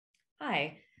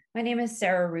Hi, my name is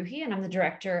Sara Rouhi, and I'm the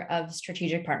Director of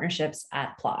Strategic Partnerships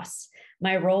at PLOS.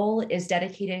 My role is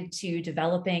dedicated to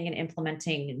developing and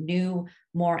implementing new,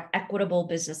 more equitable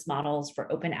business models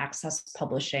for open access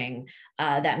publishing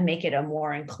that make it a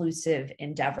more inclusive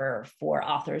endeavor for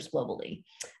authors globally.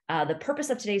 The purpose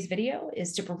of today's video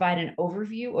is to provide an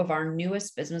overview of our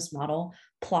newest business model,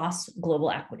 PLOS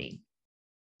Global Equity.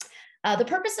 The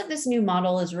purpose of this new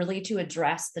model is really to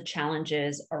address the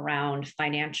challenges around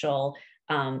financial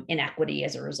inequity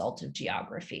as a result of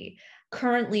geography.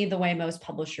 Currently, the way most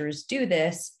publishers do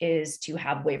this is to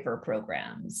have waiver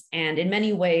programs. And in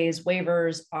many ways,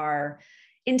 waivers are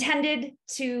intended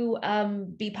to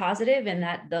be positive in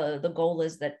that the goal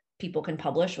is that people can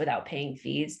publish without paying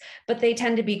fees, but they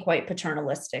tend to be quite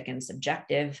paternalistic and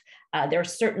subjective. They're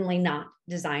certainly not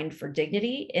designed for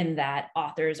dignity in that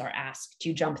authors are asked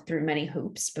to jump through many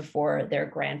hoops before they're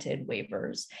granted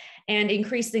waivers. And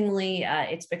increasingly,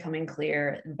 it's becoming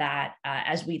clear that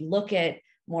as we look at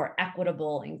more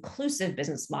equitable, inclusive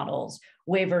business models,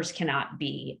 waivers cannot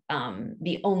be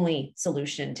the only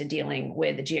solution to dealing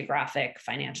with the geographic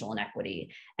financial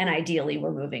inequity. And ideally,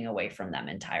 we're moving away from them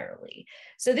entirely.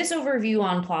 So this overview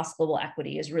on PLOS Global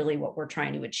Equity is really what we're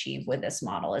trying to achieve with this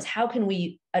model, is how can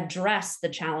we address the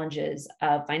challenges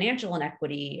of financial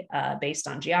inequity based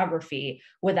on geography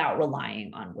without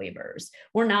relying on waivers.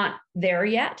 We're not there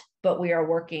yet, but we are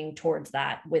working towards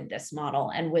that with this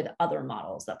model and with other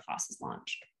models that PLOS has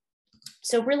launched.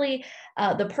 So really,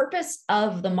 the purpose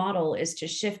of the model is to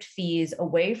shift fees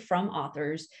away from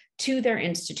authors to their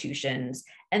institutions,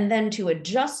 and then to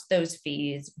adjust those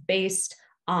fees based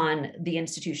on the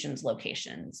institution's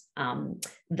locations.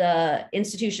 The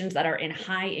institutions that are in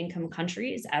high income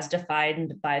countries, as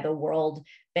defined by the World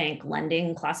Bank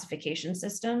lending classification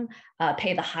system,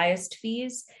 pay the highest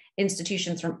fees.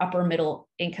 Institutions from upper middle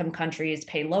income countries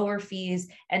pay lower fees,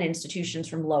 and institutions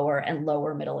from lower and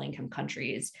lower middle income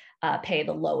countries pay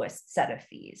the lowest set of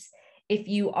fees. If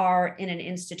you are in an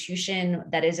institution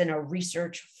that is in a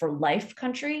research for life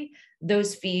country,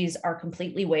 those fees are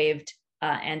completely waived,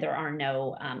 and there are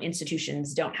no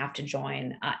institutions don't have to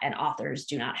join, and authors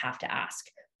do not have to ask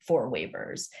for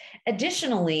waivers.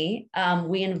 Additionally,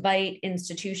 we invite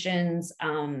institutions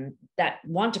that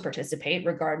want to participate,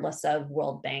 regardless of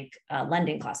World Bank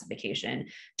lending classification,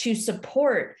 to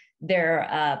support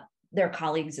their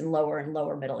colleagues in lower and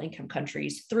lower middle income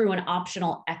countries through an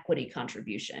optional equity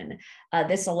contribution.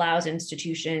 This allows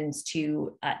institutions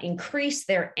to increase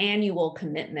their annual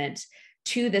commitment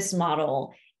to this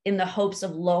model in the hopes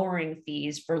of lowering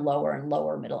fees for lower and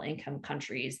lower middle income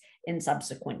countries in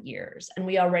subsequent years. And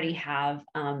we already have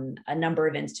a number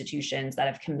of institutions that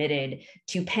have committed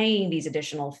to paying these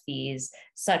additional fees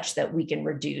such that we can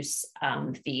reduce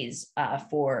fees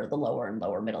for the lower and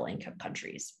lower middle income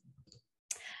countries.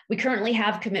 We currently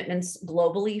have commitments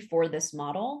globally for this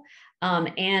model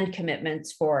and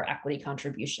commitments for equity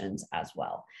contributions as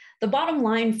well. The bottom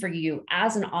line for you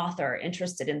as an author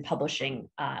interested in publishing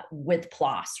with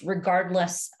PLOS,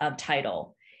 regardless of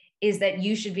title, is that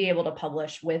you should be able to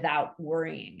publish without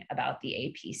worrying about the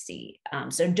APC.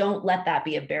 So don't let that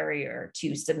be a barrier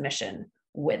to submission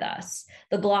with us.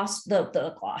 The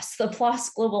PLOS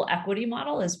Global Equity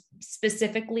model is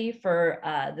specifically for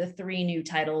the three new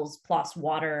titles, PLOS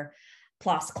Water,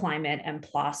 PLOS Climate, and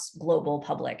PLOS Global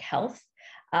Public Health.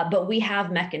 But we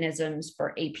have mechanisms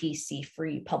for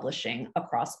APC-free publishing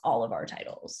across all of our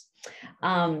titles.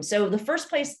 So the first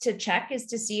place to check is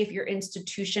to see if your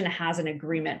institution has an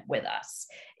agreement with us.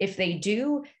 If they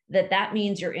do, that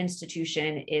means your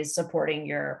institution is supporting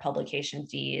your publication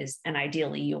fees, and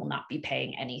ideally you will not be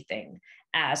paying anything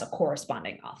as a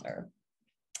corresponding author.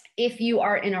 If you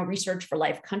are in a research for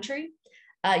life country,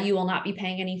 you will not be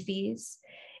paying any fees.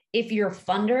 If your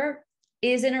funder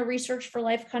is in a research for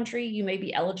life country, you may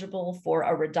be eligible for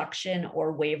a reduction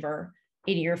or waiver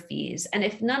in your fees. And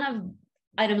if none of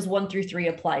items 1 through 3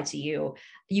 apply to you,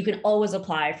 you can always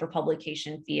apply for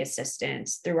publication fee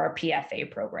assistance through our PFA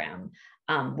program,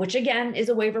 which again is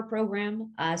a waiver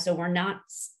program. So we're not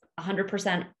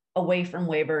 100% away from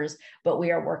waivers, but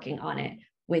we are working on it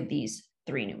with these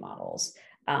 3 new models.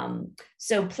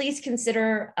 So please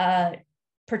consider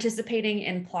participating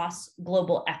in PLOS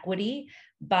Global Equity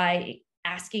by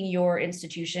asking your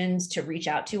institutions to reach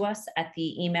out to us at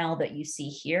the email that you see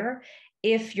here.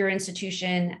 If your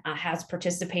institution has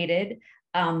participated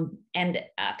and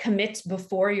commits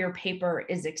before your paper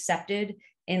is accepted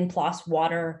in PLOS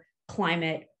Water,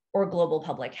 Climate, or Global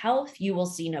Public Health, you will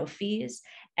see no fees.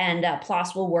 And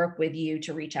PLOS will work with you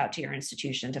to reach out to your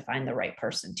institution to find the right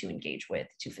person to engage with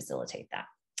to facilitate that.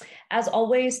 As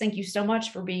always, thank you so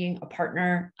much for being a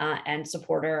partner and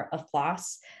supporter of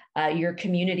PLOS. Your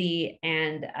community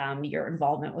and your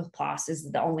involvement with PLOS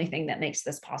is the only thing that makes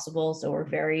this possible. So we're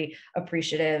very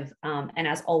appreciative. And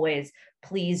as always,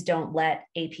 please don't let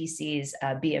APCs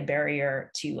be a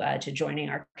barrier to joining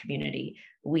our community.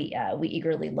 We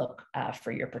eagerly look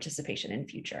for your participation in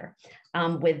future.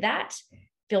 With that,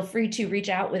 feel free to reach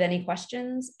out with any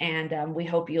questions, and we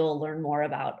hope you'll learn more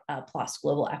about PLOS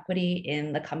Global Equity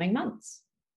in the coming months.